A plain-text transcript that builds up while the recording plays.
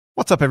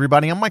What's up,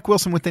 everybody? I'm Mike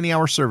Wilson with Any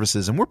Hour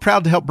Services, and we're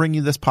proud to help bring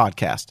you this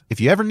podcast. If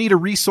you ever need a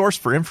resource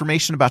for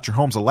information about your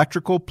home's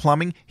electrical,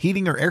 plumbing,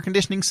 heating, or air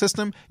conditioning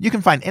system, you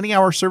can find Any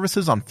Hour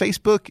Services on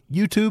Facebook,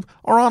 YouTube,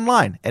 or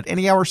online at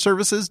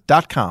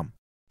anyhourservices.com.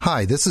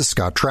 Hi, this is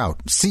Scott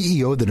Trout,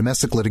 CEO of the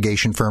domestic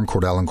litigation firm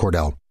Cordell &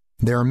 Cordell.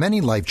 There are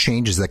many life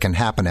changes that can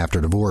happen after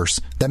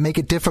divorce that make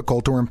it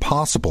difficult or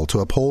impossible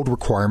to uphold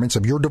requirements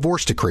of your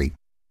divorce decree.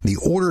 The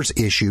orders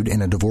issued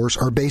in a divorce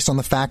are based on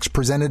the facts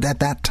presented at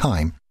that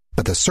time,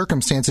 but the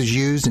circumstances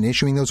used in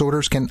issuing those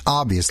orders can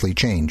obviously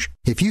change.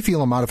 If you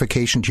feel a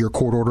modification to your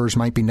court orders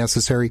might be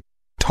necessary,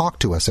 talk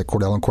to us at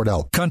Cordell &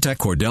 Cordell. Contact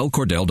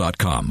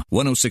CordellCordell.com,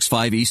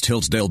 1065 East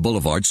Hillsdale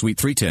Boulevard, Suite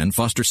 310,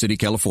 Foster City,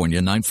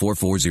 California,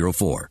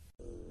 94404.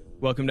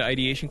 Welcome to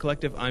Ideation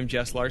Collective. I'm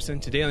Jess Larson.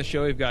 Today on the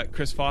show, we've got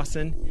Chris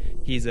Fossen.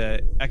 He's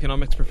an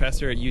economics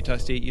professor at Utah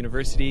State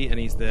University, and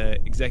he's the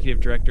executive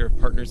director of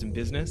Partners in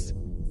Business.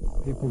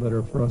 People that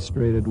are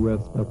frustrated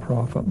with the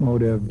profit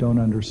motive don't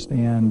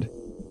understand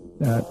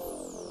that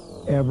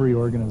every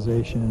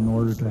organization, in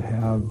order to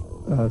have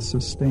a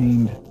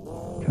sustained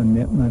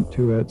commitment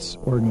to its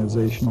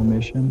organizational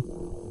mission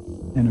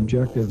and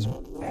objectives,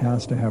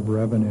 has to have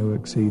revenue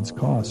exceeds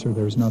costs, or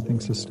there's nothing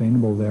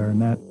sustainable there.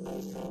 And that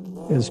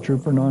is true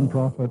for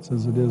nonprofits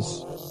as it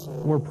is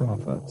for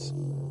profits.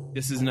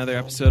 This is another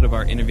episode of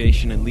our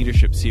Innovation and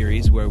Leadership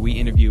series, where we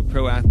interview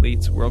pro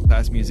athletes,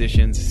 world-class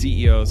musicians,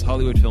 CEOs,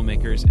 Hollywood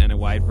filmmakers, and a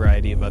wide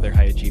variety of other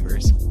high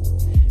achievers.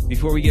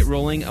 Before we get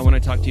rolling, I want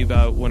to talk to you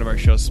about one of our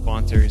show's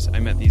sponsors.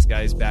 I met these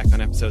guys back on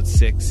episode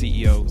 6.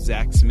 CEO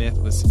Zach Smith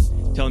was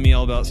telling me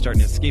all about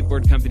starting a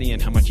skateboard company and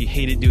how much he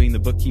hated doing the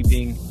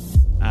bookkeeping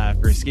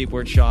for a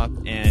skateboard shop,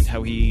 and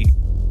how he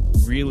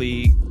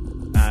really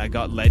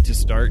got led to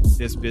start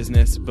this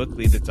business,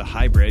 Bookly, that's a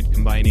hybrid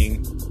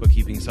combining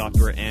bookkeeping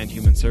software and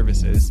human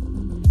services.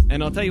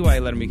 And I'll tell you why I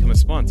let him become a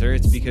sponsor.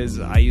 It's because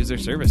I use their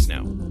service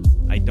now.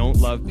 I don't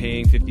love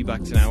paying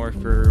 $50 an hour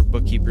for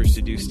bookkeepers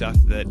to do stuff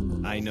that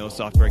I know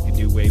software could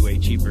do way, way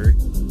cheaper.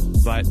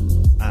 But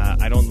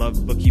I don't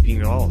love bookkeeping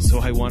at all. So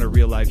I want a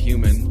real live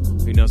human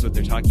who knows what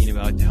they're talking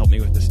about to help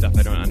me with the stuff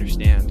I don't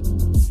understand.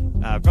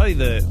 Probably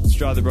the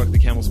straw that broke the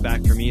camel's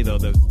back for me, though,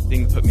 the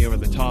thing that put me over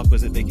the top,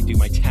 was that they could do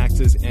my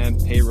taxes and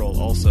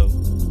payroll also.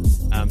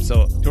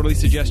 So totally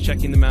suggest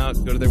checking them out.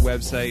 Go to their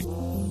website,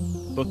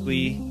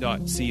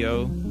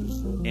 bookly.co,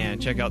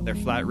 and check out their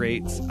flat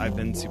rates. I've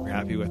been super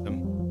happy with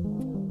them.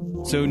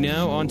 So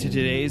now on to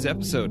today's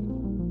episode.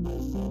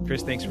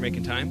 Chris, thanks for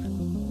making time.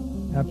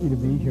 Happy to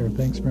be here.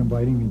 Thanks for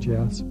inviting me,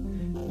 Jess.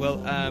 Well,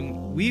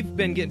 we've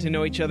been getting to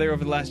know each other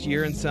over the last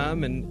year and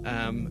some, and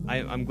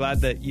I'm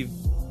glad that you've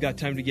got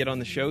time to get on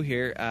the show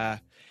here.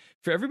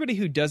 For everybody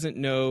who doesn't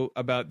know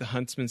about the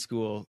Huntsman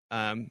School,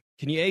 can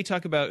you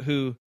talk about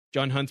who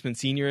Jon Huntsman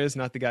Sr. is,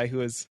 not the guy who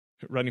was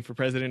running for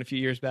president a few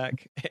years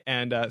back,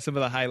 and some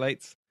of the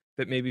highlights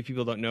that maybe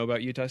people don't know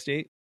about Utah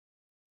State?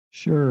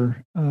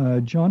 Sure.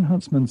 Jon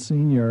Huntsman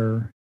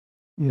Sr.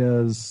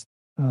 is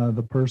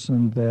the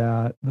person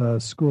that the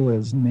school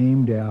is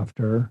named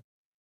after.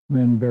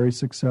 Been very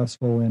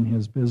successful in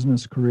his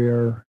business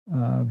career,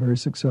 very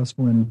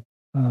successful in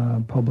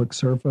public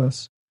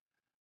service,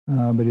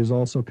 but he's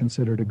also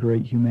considered a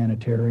great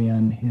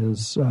humanitarian.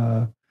 His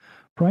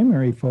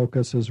primary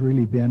focus has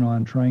really been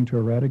on trying to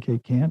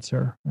eradicate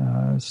cancer.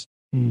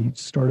 He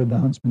started the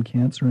Huntsman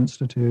Cancer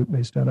Institute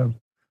based out of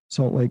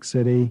Salt Lake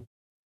City,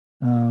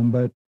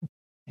 but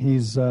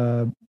he's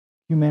a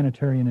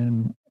humanitarian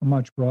in a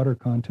much broader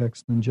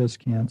context than just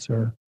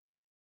cancer.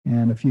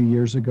 And a few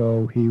years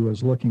ago, he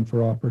was looking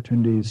for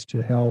opportunities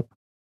to help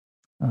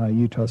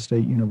Utah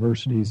State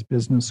University's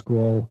business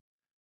school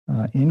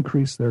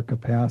increase their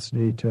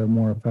capacity to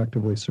more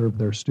effectively serve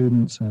their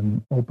students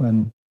and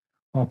open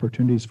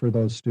opportunities for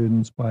those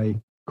students by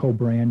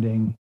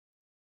co-branding,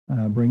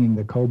 bringing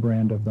the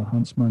co-brand of the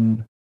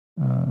Huntsman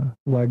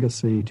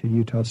legacy to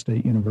Utah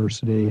State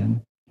University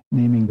and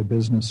naming the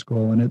business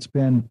school. And it's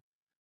been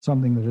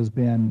something that has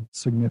been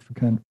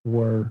significant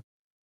for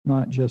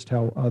not just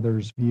how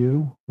others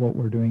view what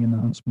we're doing in the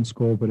Huntsman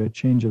School, but it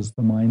changes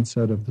the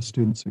mindset of the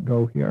students that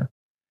go here.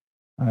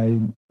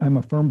 I'm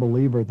a firm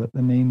believer that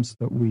the names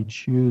that we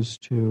choose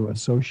to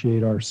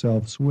associate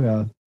ourselves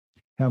with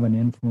have an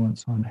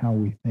influence on how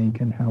we think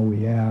and how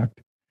we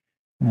act.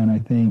 And I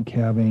think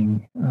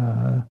having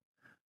the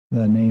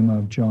name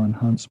of Jon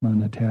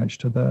Huntsman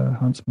attached to the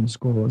Huntsman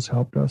School has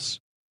helped us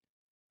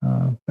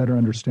better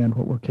understand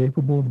what we're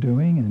capable of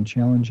doing and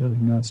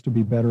challenging us to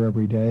be better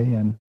every day,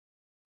 and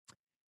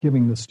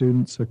giving the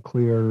students a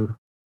clear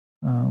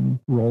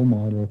role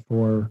model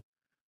for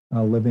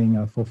living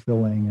a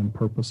fulfilling and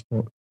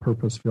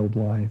purpose-filled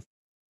life.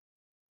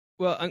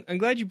 Well, I'm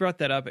glad you brought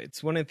that up.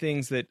 It's one of the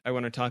things that I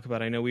want to talk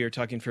about. I know we were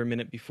talking for a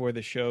minute before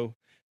the show,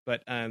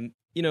 but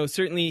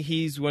certainly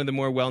he's one of the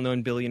more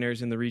well-known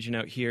billionaires in the region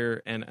out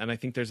here, and I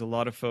think there's a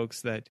lot of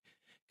folks that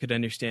could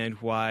understand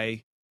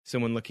why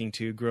someone looking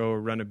to grow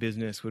or run a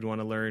business would want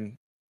to learn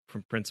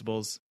from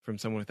principles from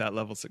someone with that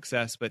level of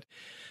success. But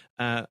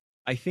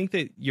I think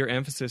that your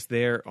emphasis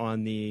there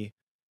on the,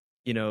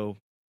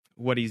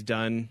 what he's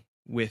done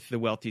with the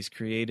wealth he's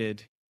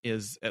created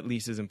is at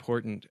least as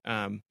important.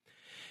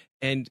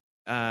 And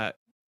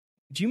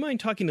do you mind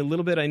talking a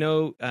little bit? I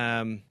know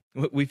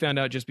we found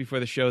out just before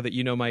the show that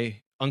you know my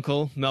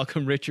uncle,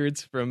 Malcolm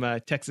Richards from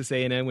Texas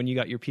A&M when you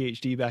got your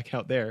PhD back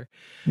out there.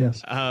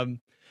 Yes.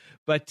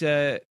 But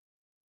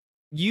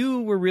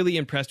you were really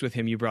impressed with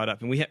him, you brought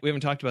up, and we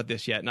haven't talked about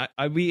this yet. And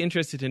I'd be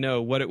interested to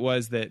know what it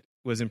was that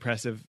was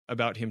impressive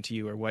about him to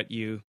you, or what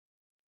you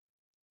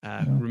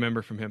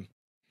remember from him.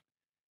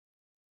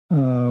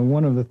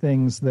 One of the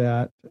things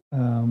that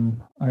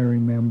I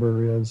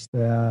remember is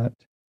that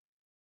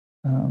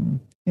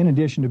in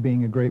addition to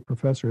being a great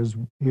professor,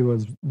 he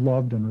was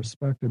loved and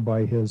respected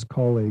by his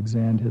colleagues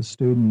and his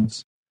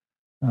students,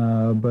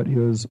 but he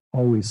was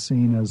always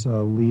seen as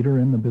a leader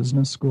in the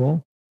business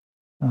school.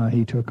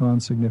 He took on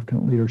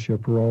significant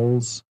leadership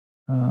roles.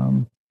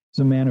 He's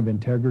a man of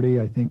integrity.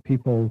 I think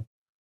people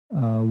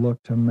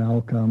look to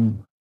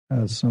Malcolm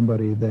as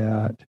somebody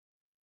that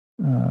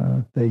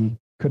they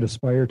could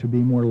aspire to be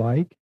more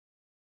like.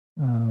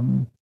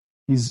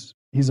 He's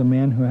a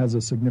man who has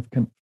a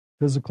significant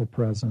physical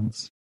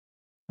presence.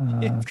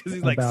 Because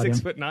he's like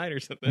 6'9" or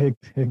something.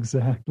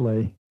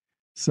 Exactly.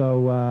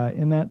 So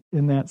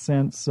in that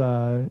sense,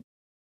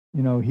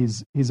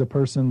 he's a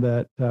person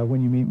that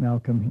when you meet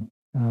Malcolm,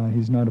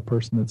 he's not a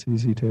person that's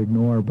easy to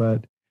ignore,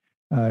 but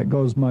it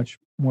goes much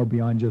more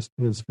beyond just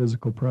his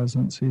physical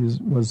presence. He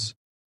was,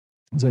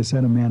 as I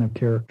said, a man of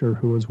character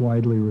who was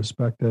widely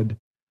respected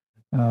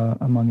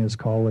among his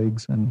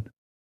colleagues and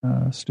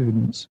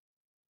students.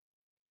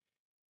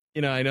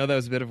 I know that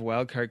was a bit of a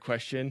wild card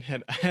question,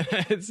 and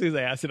as soon as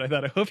I asked it, I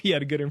thought, I hope he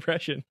had a good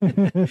impression.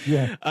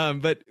 Yeah.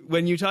 But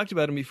when you talked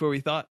about him before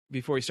we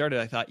started,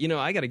 I thought,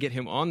 I got to get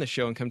him on the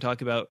show and come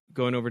talk about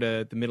going over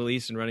to the Middle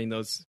East and running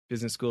those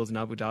business schools in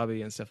Abu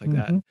Dhabi and stuff like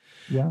that.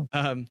 Yeah.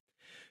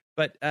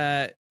 But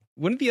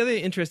one of the other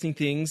interesting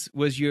things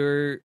was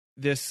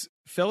this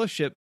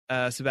fellowship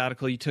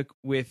sabbatical you took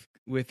with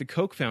the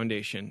Koch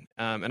Foundation,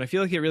 and I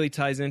feel like it really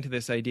ties into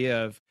this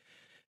idea of,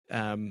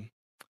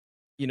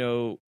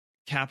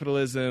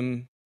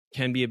 capitalism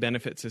can be a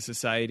benefit to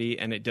society,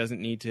 and it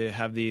doesn't need to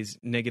have these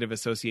negative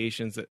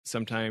associations that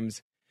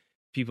sometimes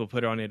people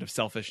put on it of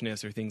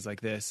selfishness or things like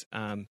this.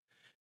 Can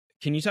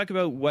you talk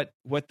about what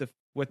the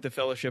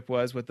fellowship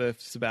was, what the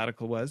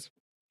sabbatical was?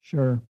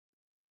 Sure.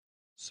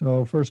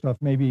 So first off,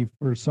 maybe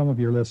for some of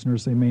your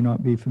listeners, they may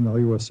not be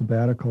familiar with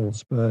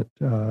sabbaticals, but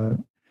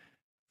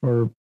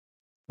for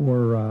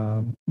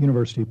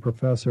university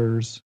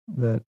professors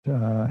that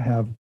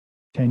have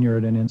tenure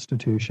at an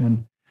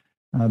institution,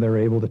 they're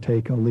able to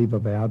take a leave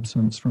of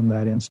absence from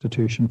that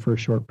institution for a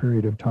short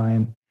period of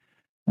time,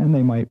 and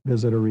they might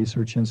visit a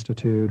research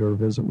institute or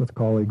visit with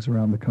colleagues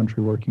around the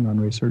country working on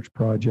research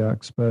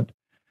projects. But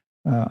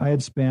I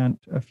had spent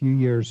a few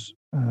years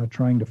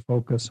trying to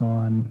focus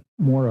on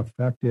more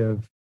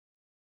effective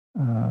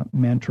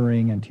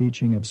mentoring and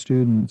teaching of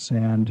students,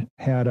 and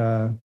had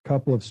a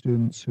couple of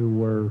students who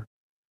were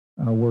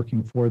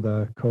working for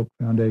the Koch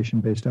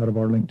Foundation based out of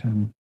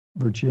Arlington,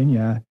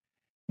 Virginia.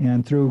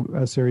 And through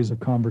a series of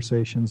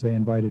conversations, they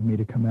invited me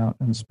to come out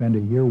and spend a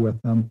year with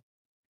them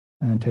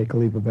and take a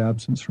leave of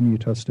absence from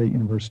Utah State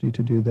University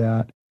to do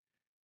that,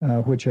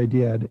 which I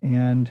did.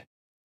 And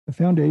the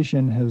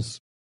foundation has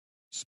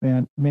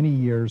spent many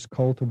years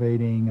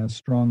cultivating a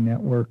strong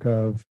network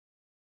of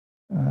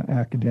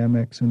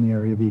academics in the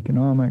area of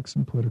economics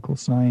and political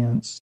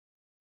science,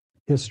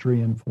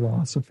 history and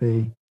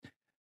philosophy.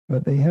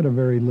 But they had a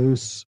very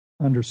loose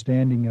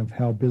understanding of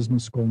how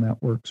business school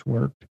networks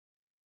worked.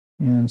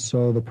 And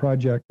so the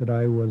project that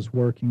I was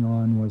working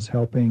on was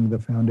helping the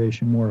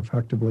foundation more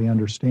effectively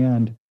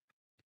understand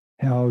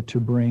how to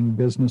bring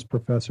business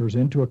professors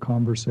into a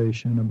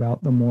conversation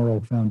about the moral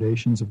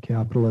foundations of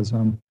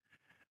capitalism.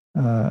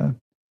 And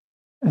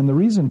the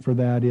reason for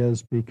that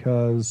is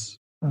because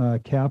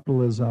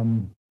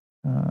capitalism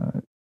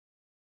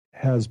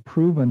has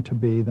proven to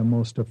be the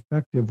most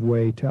effective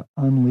way to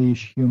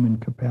unleash human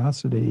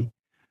capacity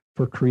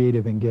for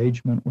creative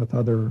engagement with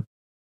other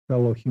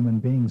fellow human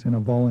beings in a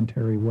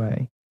voluntary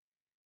way.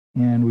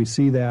 And we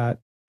see that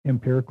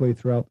empirically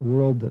throughout the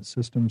world, that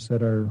systems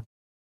that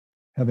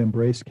have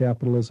embraced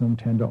capitalism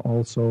tend to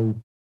also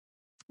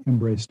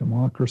embrace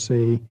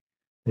democracy.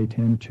 They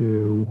tend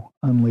to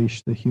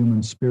unleash the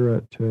human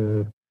spirit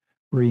to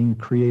bring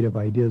creative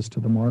ideas to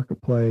the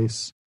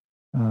marketplace.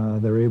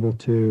 They're able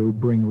to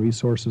bring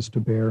resources to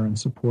bear in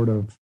support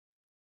of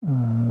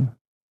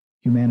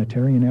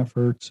humanitarian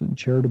efforts and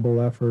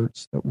charitable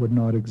efforts that would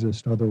not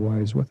exist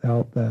otherwise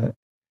without the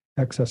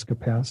excess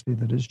capacity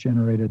that is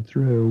generated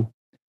through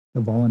the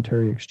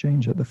voluntary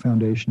exchange at the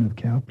foundation of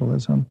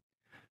capitalism.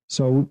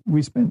 So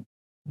we spent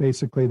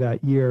basically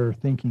that year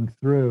thinking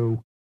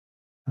through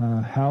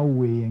how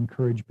we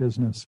encourage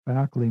business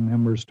faculty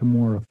members to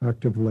more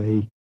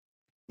effectively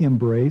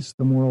embrace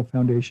the moral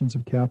foundations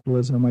of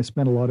capitalism. I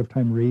spent a lot of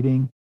time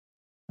reading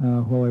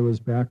while I was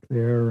back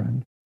there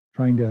and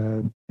trying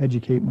to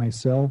educate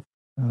myself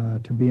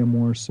to be a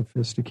more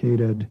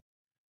sophisticated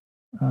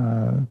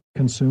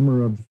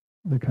consumer of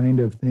the kind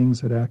of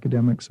things that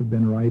academics have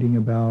been writing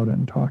about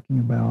and talking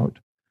about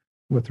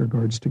with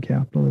regards to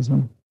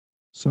capitalism.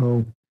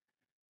 So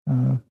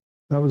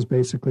that was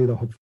basically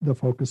the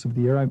focus of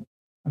the year.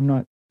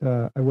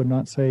 I would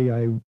not say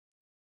I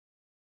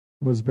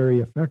was very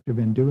effective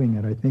in doing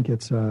it. I think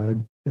it's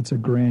a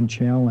grand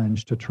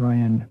challenge to try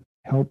and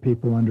help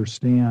people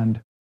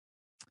understand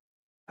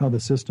how the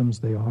systems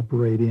they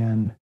operate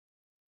in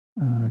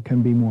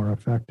can be more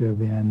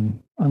effective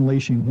in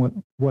unleashing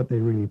what they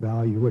really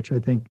value, which I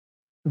think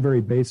at a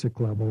very basic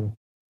level,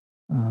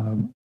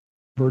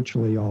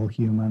 virtually all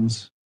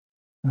humans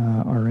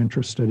are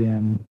interested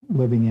in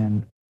living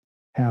in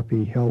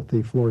happy,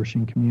 healthy,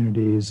 flourishing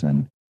communities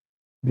and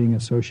being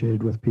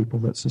associated with people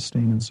that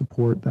sustain and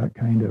support that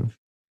kind of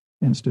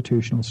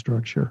institutional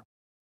structure.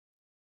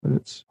 But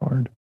it's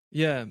hard.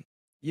 Yeah.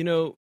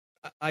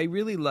 I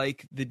really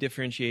like the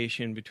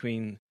differentiation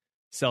between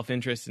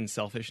self-interest and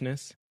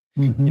selfishness.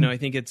 Mm-hmm. I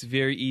think it's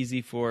very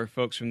easy for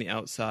folks from the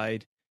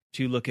outside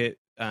to look at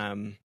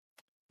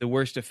the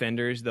worst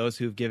offenders, those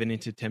who've given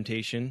into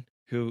temptation,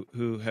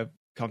 who have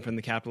come from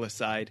the capitalist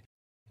side,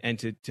 and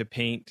to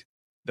paint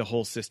the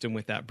whole system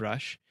with that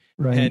brush.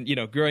 Right.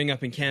 And, growing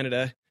up in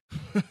Canada,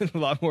 a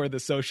lot more of the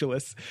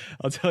socialists,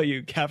 I'll tell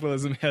you,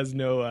 capitalism has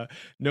no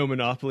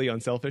monopoly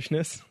on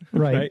selfishness.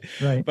 Right.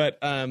 But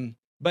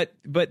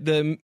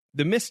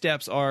the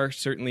missteps are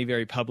certainly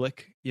very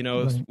public,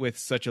 Right. with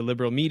such a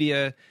liberal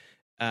media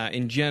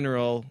in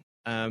general.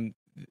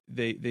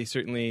 They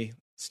certainly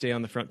stay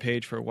on the front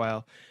page for a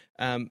while.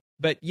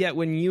 But yet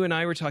when you and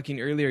I were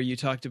talking earlier, you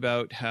talked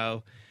about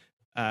how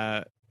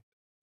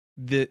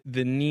the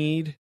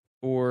need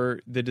or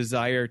the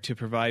desire to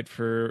provide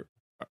for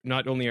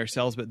not only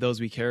ourselves, but those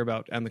we care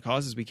about and the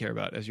causes we care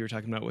about, as you were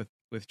talking about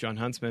with Jon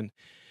Huntsman.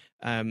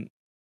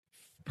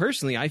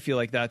 Personally, I feel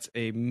like that's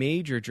a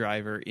major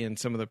driver in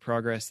some of the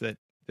progress that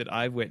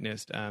I've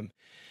witnessed.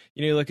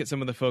 You look at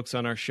some of the folks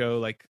on our show,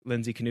 like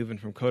Lindsay Knuven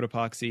from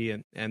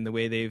Codepoxy, and the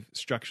way they've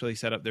structurally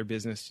set up their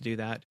business to do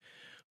that,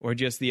 or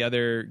just the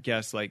other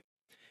guests like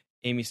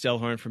Amy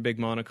Stellhorn from Big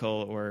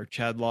Monocle or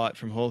Chad Lott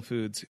from Whole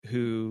Foods,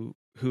 who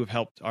have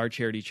helped our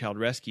charity Child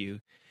Rescue.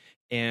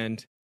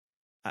 And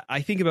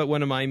I think about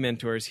one of my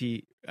mentors.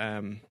 He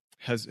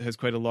has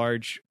quite a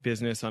large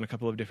business on a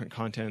couple of different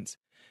continents,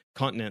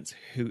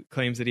 who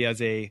claims that he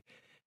has a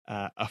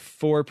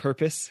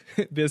for-purpose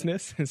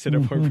business instead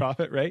of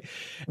for-profit, right?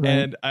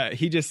 And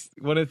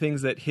one of the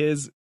things that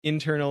his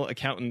internal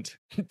accountant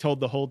told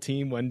the whole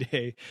team one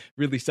day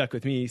really stuck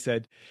with me. He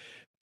said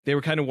they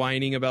were kind of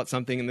whining about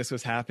something and this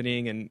was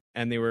happening,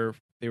 and they were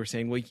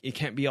saying, well, it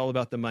can't be all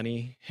about the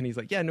money. And he's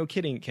like, yeah, no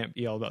kidding, it can't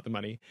be all about the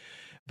money.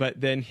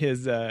 But then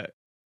his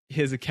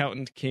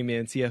accountant came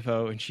in,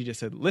 CFO, and she just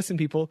said, listen,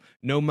 people,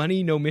 no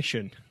money, no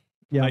mission.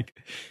 Yeah. Like,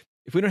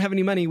 if we don't have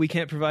any money, we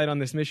can't provide on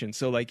this mission.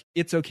 So like,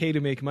 it's okay to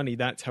make money.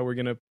 That's how we're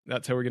gonna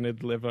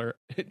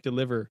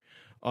deliver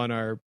on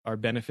our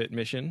benefit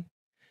mission.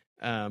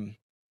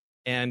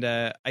 And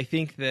I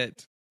think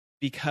that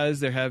because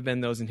there have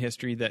been those in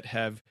history that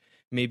have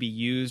maybe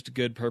used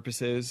good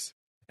purposes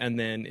and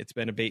then it's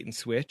been a bait and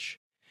switch,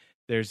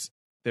 there's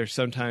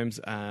sometimes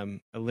a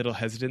little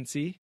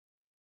hesitancy.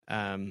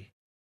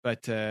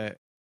 But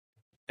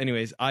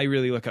anyways, I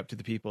really look up to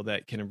the people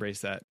that can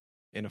embrace that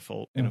in a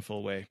full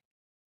way.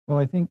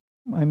 Well,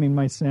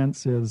 my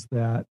sense is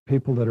that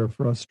people that are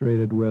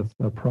frustrated with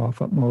the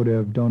profit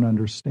motive don't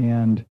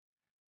understand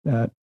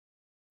that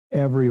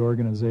every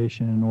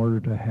organization, in order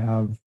to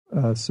have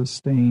a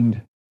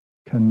sustained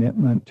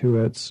commitment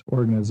to its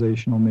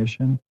organizational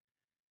mission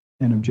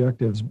and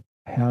objectives,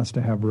 has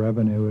to have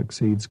revenue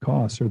exceeds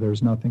costs, or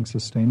there's nothing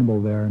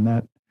sustainable there. And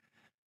that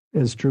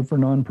is true for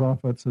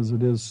nonprofits as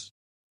it is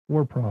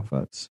for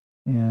profits.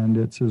 And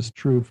it's as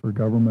true for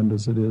government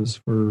as it is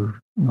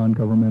for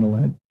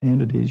non-governmental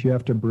entities. You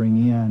have to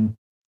bring in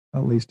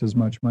at least as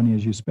much money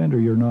as you spend, or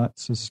you're not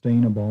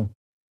sustainable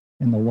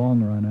in the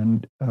long run.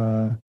 And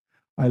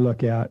I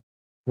look at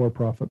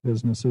for-profit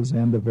businesses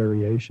and the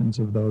variations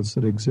of those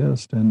that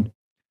exist and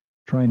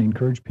try and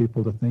encourage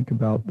people to think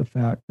about the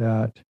fact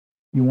that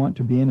you want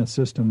to be in a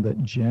system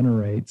that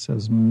generates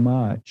as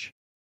much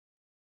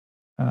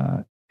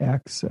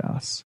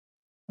excess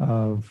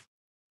of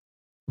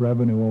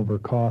revenue over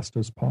cost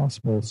as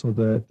possible, so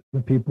that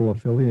the people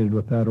affiliated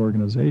with that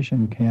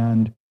organization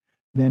can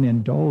then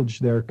indulge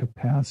their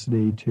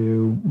capacity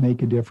to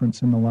make a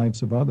difference in the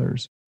lives of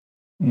others.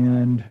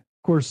 And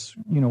of course,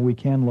 we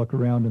can look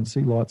around and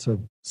see lots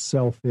of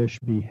selfish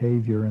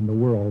behavior in the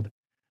world.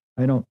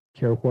 I don't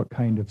care what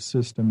kind of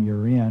system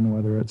you're in,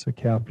 whether it's a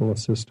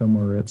capitalist system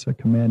or it's a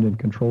command and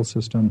control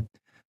system.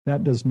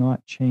 That does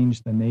not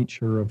change the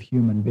nature of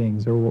human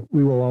beings.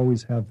 We will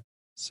always have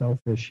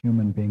selfish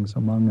human beings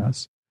among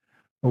us.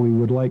 But we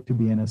would like to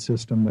be in a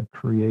system that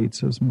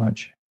creates as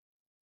much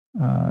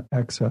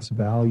excess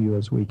value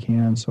as we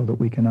can, so that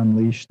we can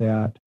unleash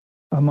that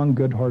among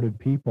good-hearted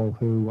people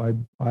who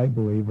I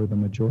believe are the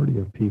majority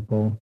of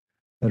people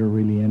that are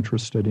really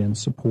interested in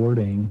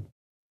supporting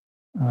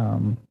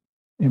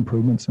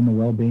improvements in the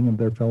well-being of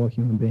their fellow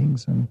human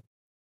beings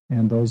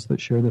and those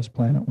that share this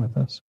planet with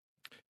us.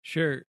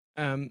 Sure.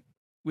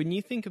 When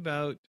you think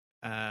about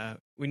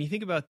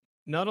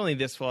not only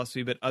this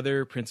philosophy but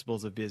other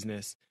principles of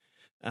business,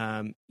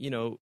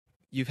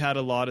 you've had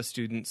a lot of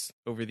students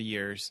over the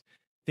years.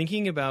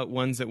 Thinking about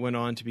ones that went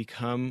on to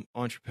become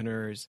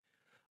entrepreneurs,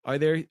 are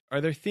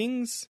there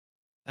things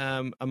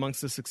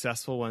amongst the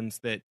successful ones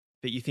that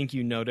you think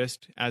you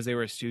noticed as they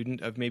were a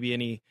student, of maybe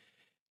any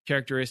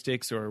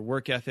characteristics or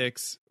work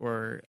ethics,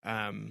 or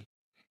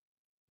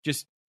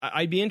just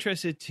I'd be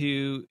interested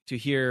to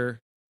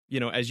hear,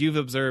 as you've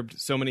observed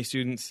so many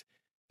students,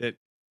 that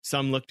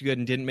some looked good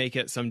and didn't make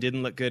it, some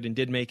didn't look good and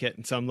did make it,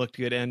 and some looked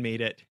good and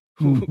made it.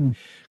 Mm-hmm.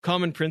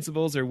 Common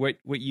principles, or what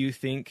you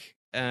think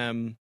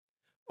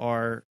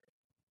are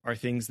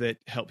things that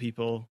help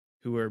people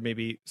who are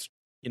maybe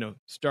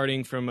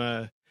starting from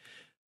a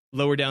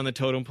lower down the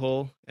totem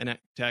pole and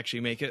to actually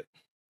make it.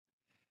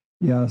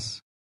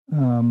 Yes.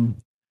 And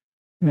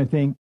I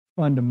think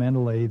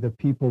fundamentally the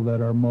people that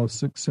are most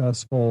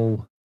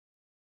successful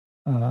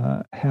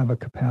have a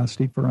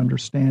capacity for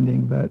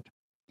understanding that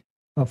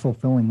a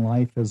fulfilling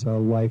life is a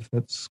life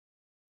that's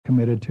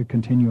committed to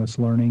continuous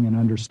learning and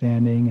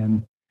understanding,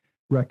 and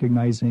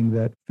recognizing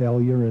that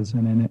failure is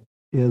an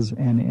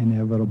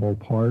inevitable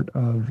part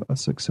of a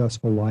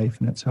successful life,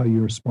 and it's how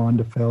you respond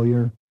to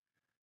failure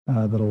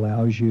that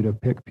allows you to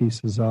pick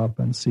pieces up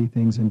and see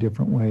things in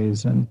different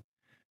ways and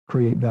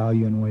create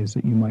value in ways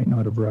that you might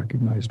not have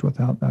recognized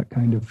without that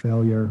kind of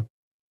failure,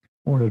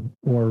 or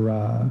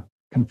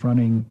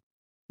confronting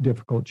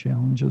difficult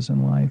challenges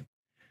in life.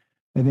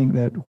 I think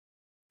that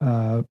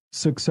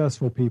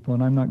successful people,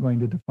 and I'm not going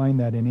to define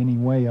that in any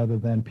way other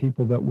than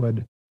people that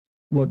would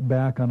look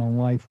back on a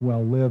life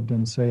well lived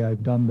and say,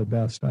 I've done the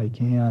best I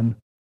can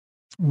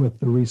with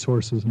the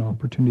resources and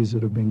opportunities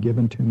that have been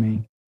given to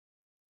me.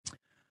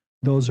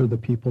 Those are the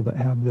people that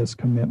have this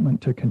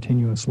commitment to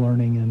continuous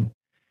learning,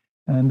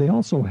 and they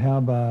also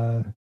have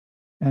an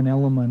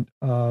element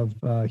of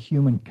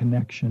human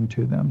connection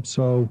to them.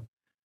 So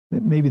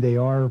that maybe they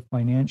are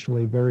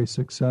financially very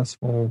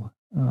successful.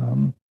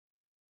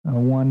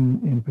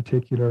 One in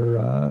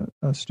particular,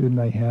 a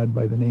student I had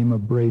by the name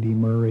of Brady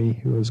Murray,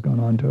 who has gone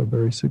on to a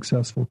very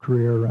successful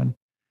career and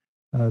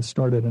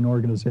started an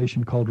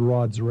organization called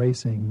Rods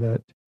Racing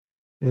that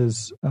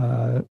is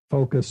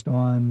focused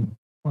on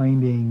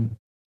finding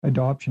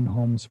adoption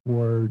homes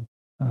for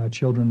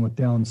children with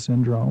Down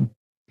syndrome.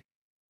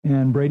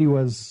 And Brady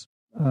was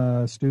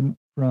a student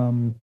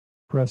from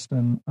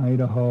Preston,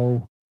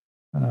 Idaho,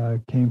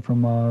 came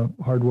from a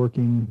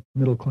hardworking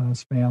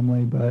middle-class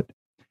family, but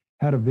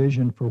had a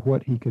vision for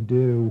what he could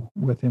do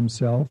with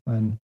himself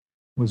and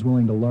was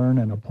willing to learn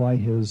and apply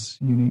his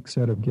unique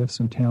set of gifts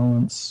and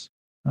talents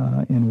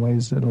in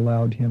ways that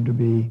allowed him to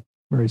be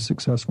very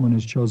successful in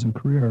his chosen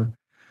career.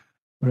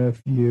 But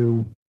if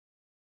you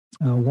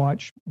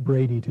watch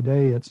Brady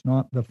today, it's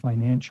not the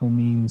financial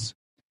means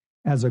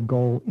as a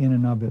goal in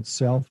and of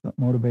itself that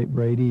motivate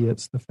Brady.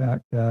 It's the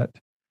fact that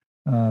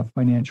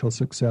financial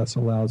success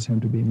allows him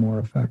to be more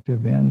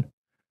effective in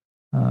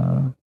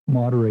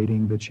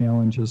moderating the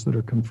challenges that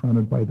are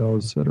confronted by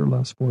those that are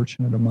less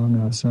fortunate among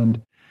us.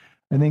 And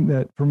I think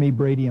that for me,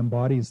 Brady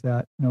embodies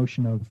that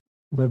notion of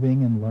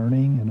living and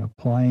learning and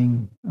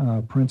applying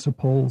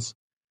principles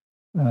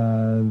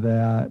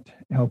that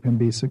help him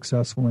be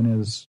successful in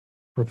his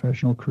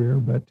professional career,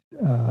 but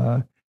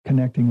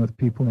connecting with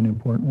people in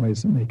important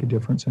ways that make a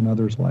difference in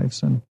others'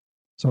 lives. And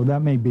so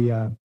that may be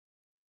a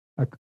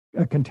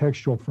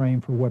contextual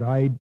frame for what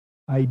I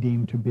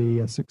deem to be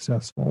a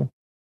successful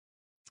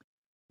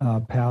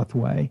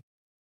pathway,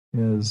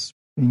 is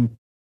being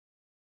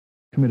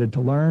committed to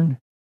learn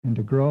and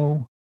to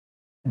grow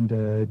and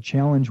to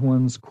challenge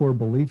one's core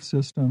belief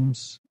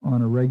systems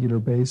on a regular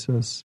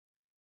basis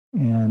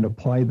and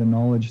apply the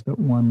knowledge that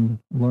one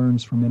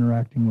learns from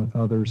interacting with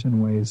others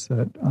in ways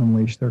that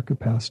unleash their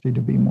capacity to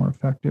be more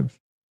effective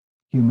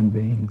human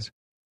beings.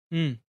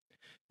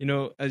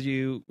 As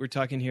you were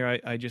talking here,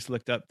 I just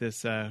looked up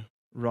this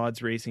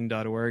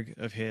rodsracing.org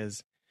of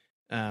his,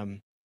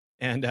 and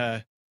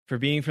for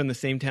being from the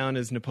same town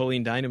as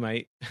Napoleon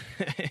Dynamite,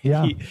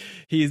 yeah.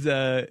 he's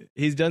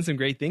done some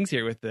great things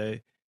here with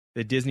the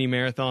Disney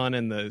marathon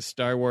and the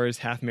Star Wars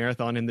half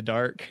marathon in the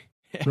dark.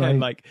 Right.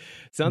 And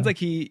sounds like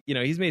he's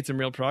made some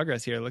real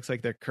progress here. It looks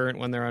like the current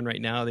one they're on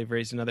right now, they've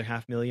raised another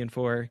 $500,000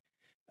 for.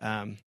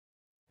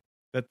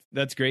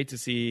 That's great to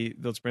see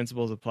those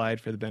principles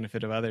applied for the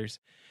benefit of others.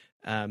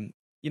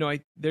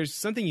 There's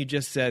something you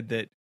just said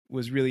that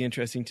was really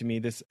interesting to me,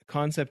 this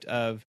concept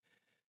of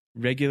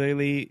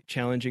regularly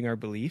challenging our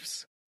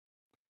beliefs.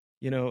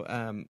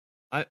 Our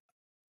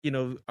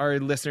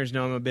listeners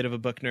know I'm a bit of a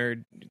book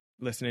nerd,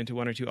 listening to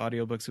 1 or 2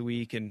 audiobooks a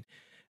week. And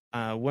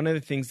one of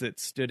the things that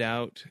stood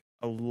out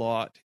a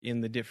lot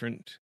in the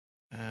different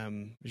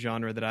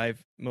genre that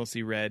I've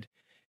mostly read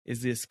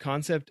is this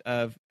concept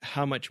of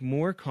how much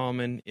more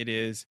common it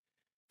is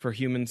for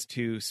humans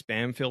to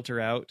spam filter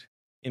out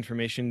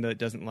information that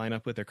doesn't line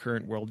up with their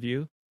current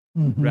worldview,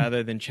 mm-hmm.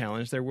 rather than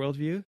challenge their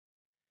worldview.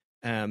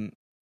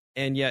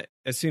 And yet,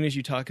 as soon as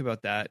you talk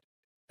about that,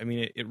 I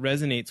mean, it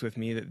resonates with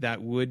me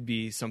that would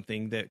be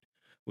something that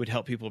would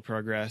help people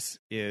progress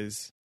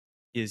is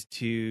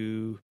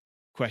to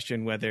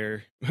question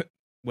whether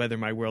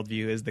my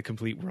worldview is the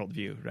complete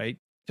worldview, right?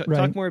 Right.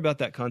 Talk more about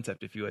that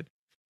concept, if you would.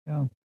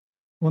 Yeah.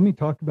 Let me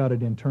talk about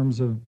it in terms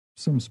of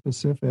some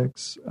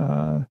specifics,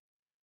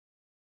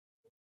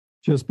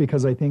 just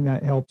because I think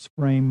that helps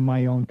frame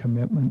my own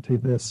commitment to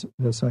this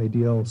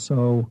ideal.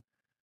 So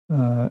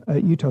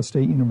at Utah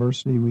State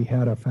University, we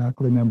had a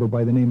faculty member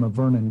by the name of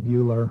Vernon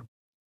Buehler.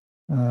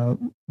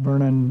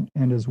 Vernon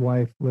and his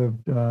wife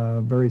lived a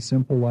very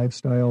simple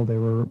lifestyle. They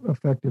were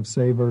effective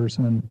savers,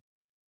 and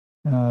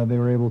they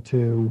were able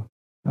to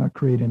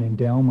create an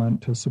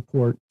endowment to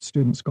support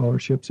student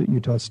scholarships at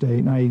Utah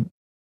State. And I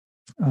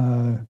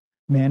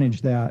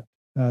managed that,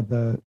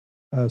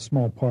 a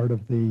small part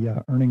of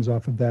the earnings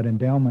off of that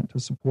endowment to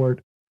support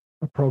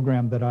a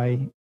program that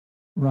I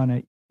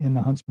run in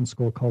the Huntsman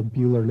School called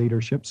Buehler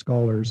Leadership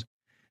Scholars.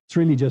 It's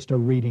really just a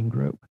reading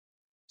group.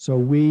 So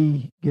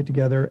we get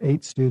together,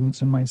 8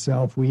 students and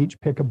myself. We each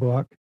pick a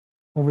book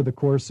over the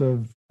course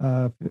of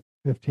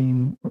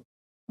 15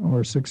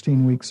 or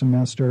 16-week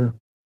semester.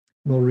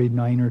 We'll read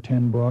 9 or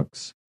 10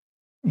 books.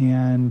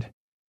 And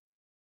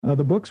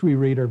the books we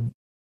read are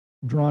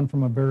drawn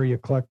from a very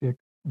eclectic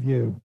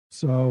view.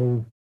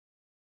 So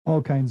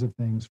all kinds of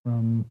things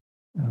from,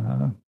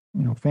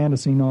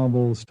 fantasy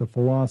novels to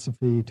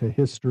philosophy to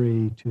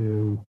history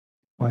to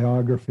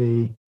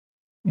biography.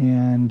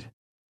 And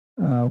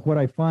what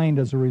I find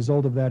as a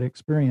result of that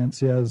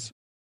experience is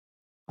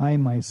I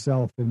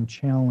myself am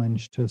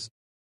challenged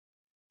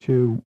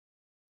to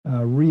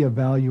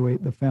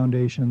reevaluate the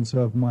foundations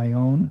of my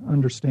own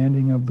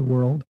understanding of the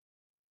world,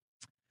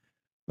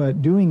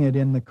 but doing it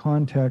in the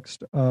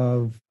context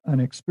of an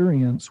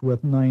experience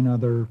with 9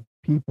 other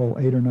people,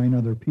 8 or 9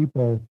 other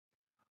people,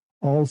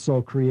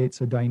 also creates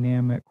a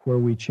dynamic where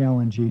we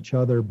challenge each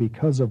other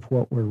because of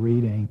what we're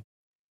reading.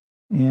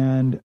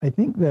 And I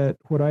think that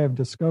what I have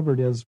discovered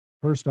is,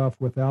 first off,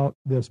 without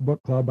this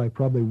book club, I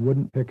probably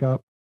wouldn't pick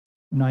up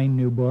 9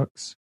 new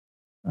books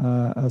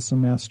a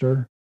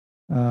semester.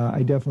 I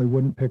definitely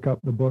wouldn't pick up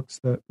the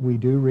books that we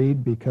do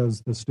read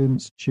because the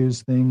students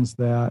choose things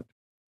that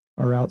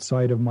are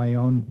outside of my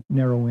own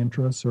narrow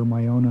interests or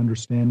my own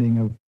understanding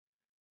of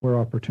where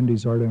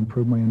opportunities are to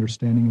improve my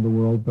understanding of the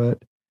world.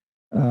 But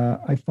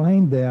I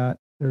find that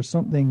there's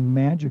something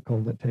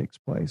magical that takes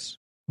place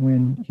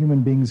when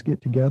human beings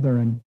get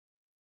together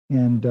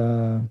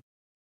and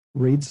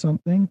read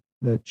something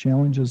that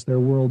challenges their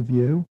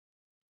worldview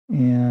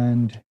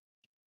and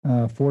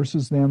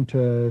forces them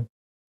to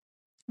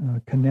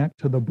connect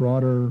to the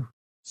broader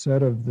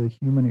set of the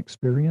human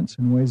experience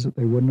in ways that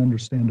they wouldn't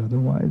understand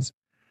otherwise.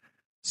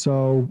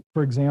 So,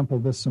 for example,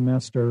 this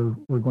semester,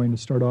 we're going to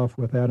start off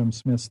with Adam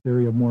Smith's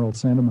Theory of Moral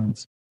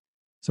Sentiments.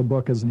 It's a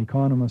book, as an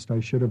economist, I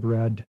should have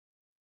read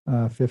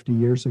 50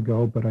 years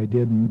ago, but I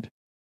didn't.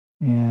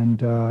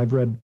 And I've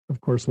read,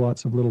 of course,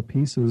 lots of little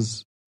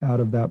pieces out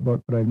of that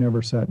book, but I've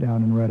never sat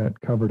down and read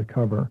it cover to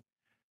cover.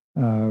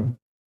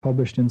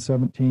 Published in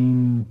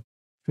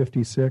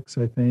 1756,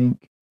 I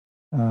think.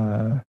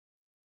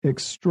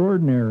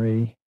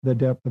 Extraordinary, the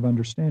depth of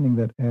understanding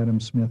that Adam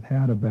Smith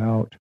had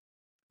about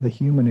the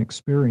human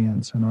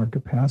experience and our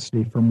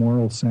capacity for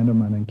moral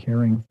sentiment and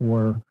caring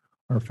for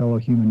our fellow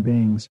human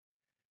beings.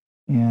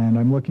 And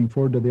I'm looking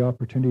forward to the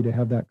opportunity to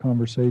have that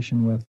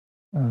conversation with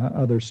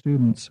other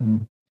students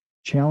and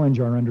challenge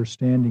our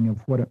understanding of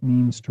what it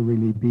means to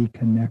really be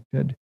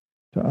connected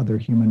to other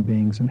human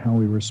beings and how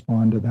we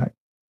respond to that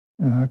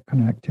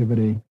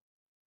connectivity.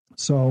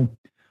 So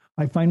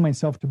I find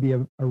myself to be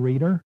a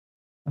reader.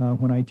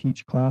 When I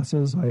teach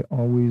classes, I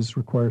always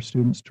require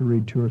students to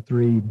read 2 or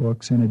 3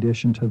 books in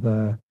addition to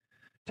the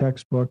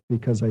textbook,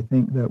 because I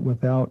think that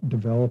without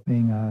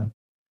developing a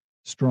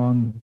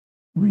strong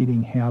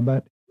reading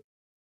habit,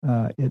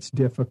 it's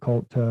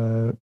difficult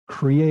to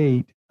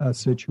create a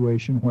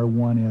situation where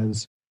one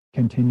is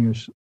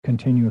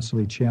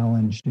continuously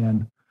challenged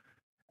in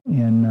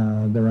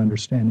their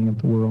understanding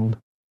of the world.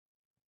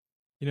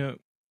 You know,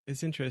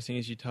 it's interesting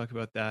as you talk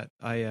about that.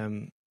 I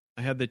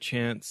had the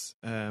chance,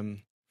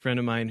 friend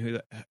of mine who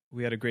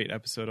we had a great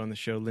episode on the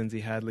show,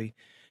 Lindsay Hadley.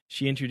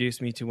 She introduced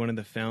me to one of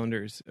the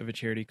founders of a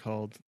charity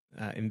called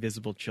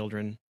Invisible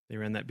Children. They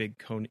ran that big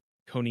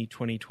Coney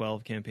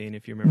 2012 campaign,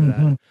 if you remember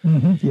that.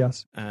 Mm-hmm,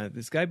 yes.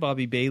 This guy,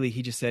 Bobby Bailey,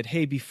 he just said,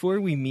 "Hey,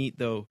 before we meet,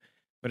 though,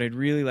 what I'd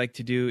really like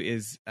to do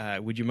is,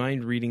 would you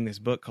mind reading this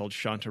book called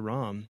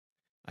Shantaram?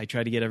 I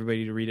try to get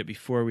everybody to read it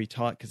before we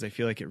talk because I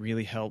feel like it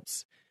really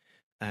helps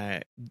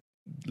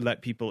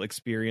let people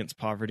experience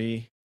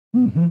poverty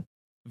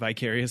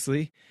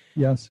vicariously."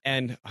 Yes.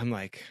 And I'm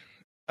like,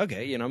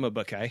 okay, I'm a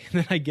book guy.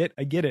 Then I get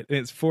it. And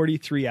it's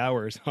 43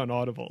 hours on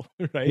Audible,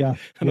 right? Yeah.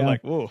 And I'm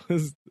like, whoa,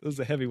 this is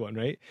a heavy one,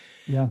 right?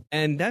 Yeah.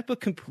 And that book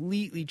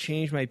completely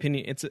changed my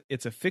opinion.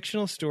 It's a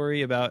fictional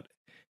story about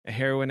a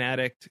heroin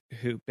addict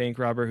bank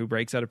robber who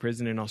breaks out of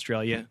prison in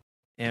Australia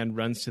and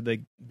runs to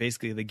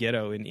basically the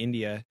ghetto in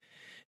India,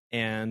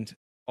 and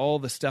all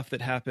the stuff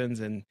that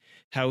happens and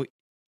how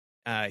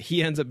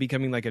he ends up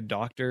becoming like a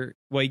doctor.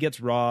 Well, he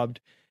gets robbed,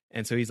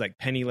 and so he's like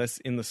penniless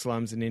in the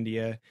slums in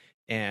India,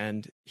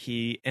 and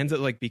he ends up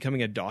like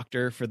becoming a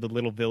doctor for the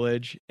little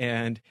village,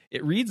 and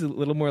it reads a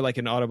little more like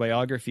an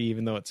autobiography,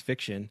 even though it's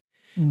fiction.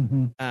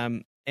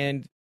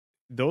 And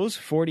those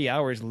 40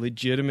 hours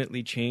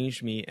legitimately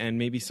changed me, and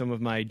maybe some of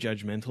my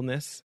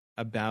judgmentalness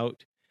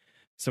about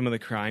some of the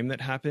crime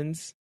that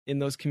happens in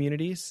those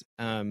communities,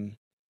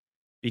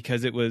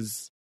 because it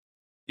was,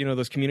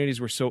 those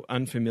communities were so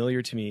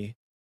unfamiliar to me,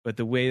 but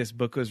the way this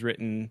book was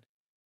written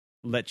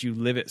let you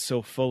live it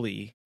so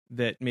fully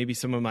that maybe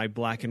some of my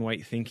black and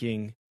white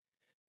thinking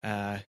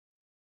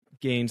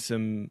gained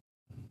some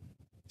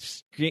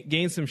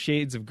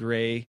shades of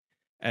gray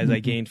as I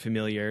gained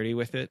familiarity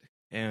with it.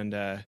 And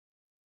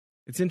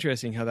it's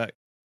interesting how that,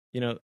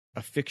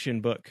 a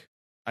fiction book,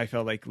 I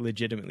felt like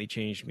legitimately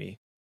changed me.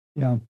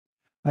 Yeah,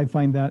 I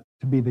find that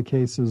to be the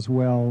case as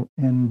well.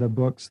 In the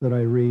books that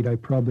I read, I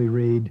probably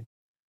read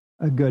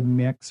a good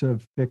mix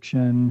of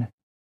fiction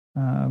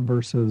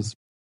versus,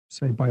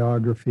 say,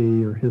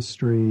 biography or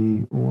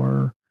history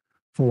or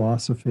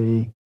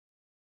philosophy,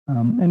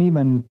 and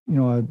even,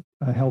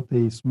 a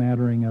healthy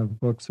smattering of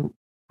books that would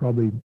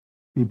probably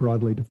be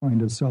broadly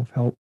defined as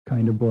self-help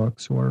kind of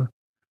books or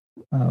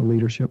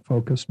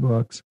leadership-focused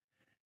books.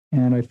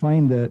 And I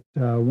find that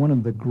one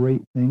of the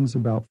great things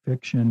about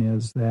fiction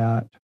is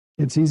that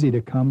it's easy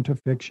to come to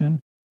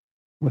fiction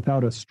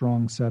without a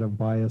strong set of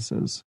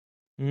biases.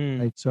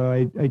 Right? So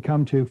I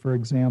come to, for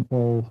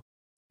example,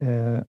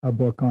 a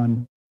book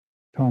on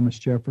Thomas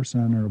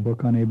Jefferson or a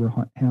book on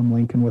Abraham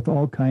Lincoln with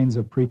all kinds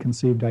of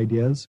preconceived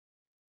ideas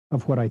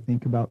of what I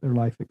think about their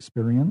life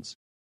experience,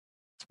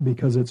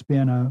 because it's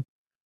been a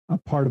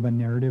part of a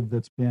narrative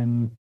that's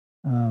been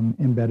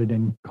embedded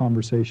in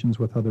conversations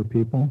with other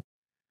people.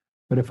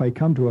 But if I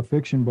come to a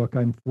fiction book,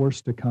 I'm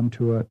forced to come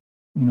to it,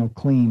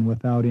 clean,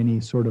 without any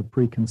sort of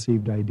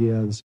preconceived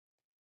ideas.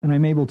 And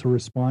I'm able to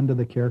respond to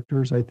the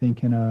characters, I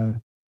think, in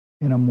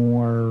a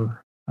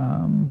more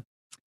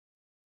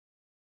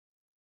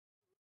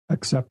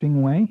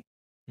accepting way.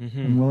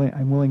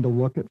 I'm willing to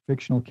look at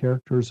fictional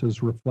characters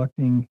as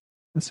reflecting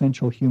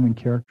essential human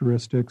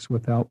characteristics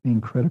without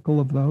being critical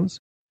of those.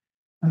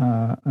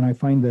 And I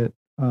find that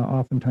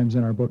oftentimes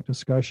in our book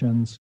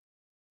discussions,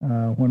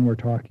 when we're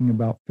talking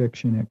about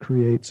fiction, it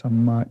creates a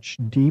much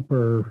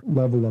deeper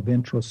level of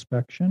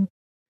introspection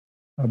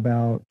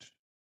about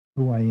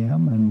who I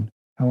am and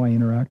how I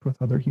interact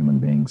with other human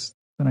beings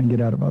than I get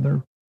out of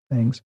other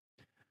things.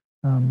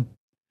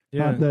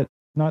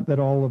 Not that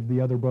all of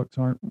the other books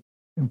aren't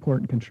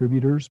important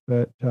contributors,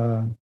 but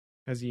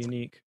as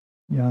unique.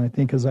 Yeah, I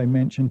think, as I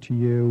mentioned to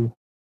you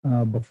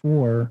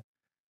before,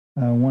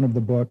 one of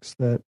the books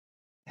that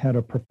had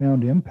a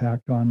profound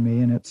impact on me,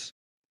 and it's,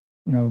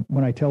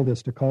 when I tell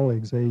this to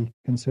colleagues, they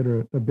consider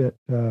it a bit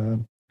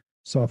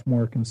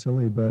sophomoric and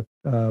silly, but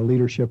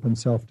Leadership and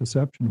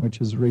Self-Deception,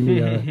 which is really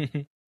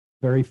a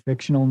very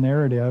fictional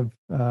narrative,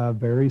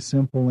 very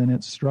simple in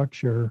its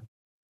structure,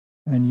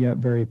 and yet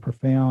very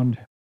profound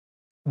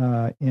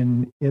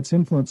in its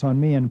influence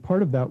on me. And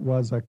part of that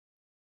was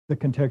the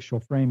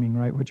contextual framing,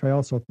 right, which I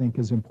also think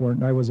is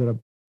important. I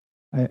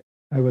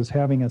was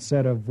having a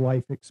set of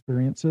life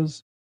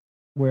experiences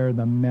where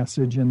the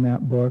message in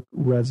that book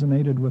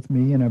resonated with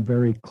me in a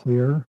very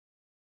clear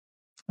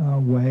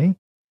way.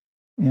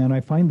 And I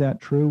find that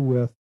true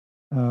with,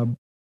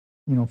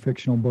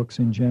 fictional books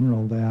in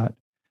general, that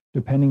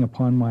depending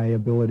upon my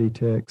ability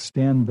to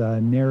extend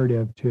the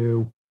narrative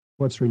to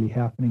what's really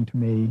happening to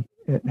me,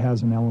 it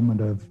has an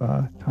element of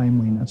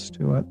timeliness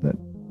to it that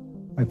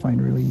I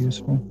find really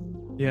useful.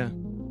 Yeah.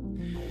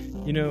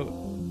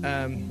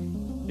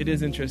 It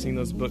is interesting,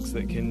 those books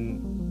that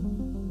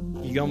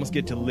you almost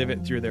get to live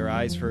it through their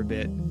eyes for a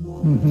bit,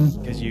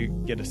 because you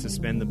get to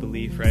suspend the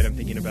belief, right? I'm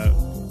thinking about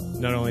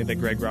not only the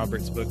Greg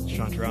Roberts book,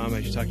 Shantaram,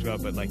 I just talked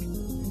about, but like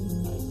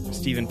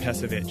Stephen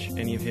Pesovich,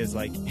 any of his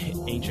like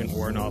ancient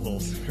war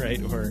novels,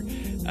 right? Or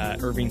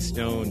Irving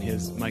Stone,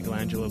 his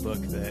Michelangelo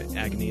book, The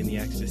Agony and the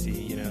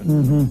Ecstasy,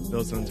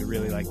 those ones are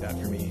really like that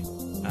for me.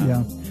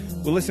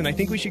 Well, listen, I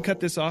think we should cut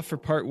this off for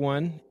part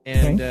one,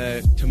 and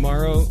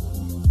tomorrow,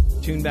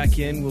 tune back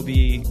in. We'll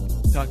be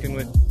talking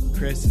with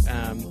Chris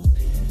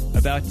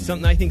about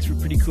something I think is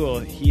pretty cool.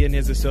 He and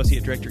his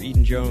associate director,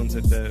 Eden Jones,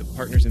 at the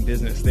Partners in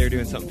Business, they're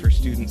doing something for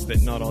students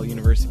that not all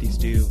universities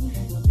do,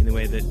 in the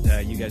way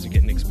that you guys are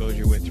getting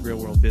exposure with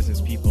real-world business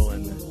people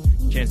and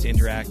the chance to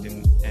interact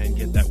and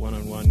get that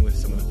one-on-one with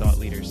some of the thought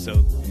leaders.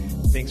 So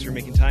thanks for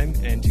making time,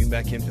 and tune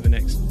back in for the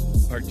next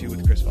part 2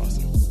 with Chris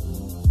Fossen.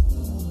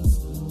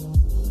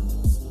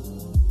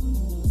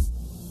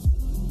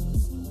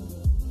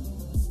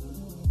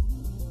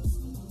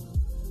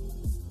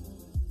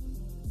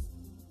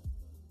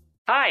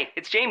 Hi,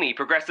 it's Jamie,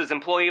 Progressive's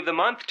Employee of the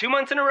Month, 2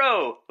 months in a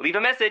row. Leave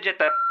a message at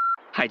the...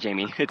 Hi,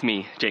 Jamie. It's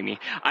me, Jamie.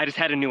 I just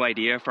had a new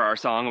idea for our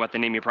song about the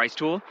Name Your Price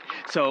tool.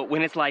 So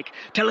when it's like,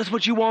 tell us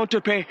what you want to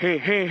pay, hey,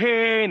 hey,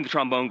 hey, and the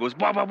trombone goes,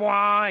 blah, blah,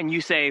 blah, and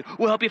you say,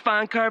 we'll help you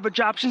find coverage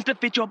options to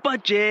fit your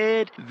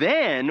budget.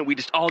 Then we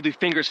just all do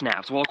finger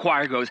snaps while a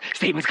choir goes,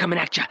 savings coming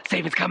at ya,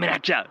 savings coming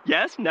at ya.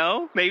 Yes?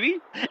 No? Maybe?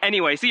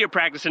 Anyway, see your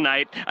practice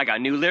tonight. I got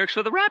new lyrics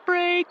for the rap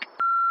break.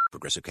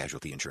 Progressive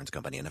Casualty Insurance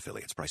Company and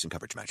Affiliates. Price and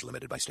coverage match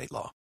limited by state law.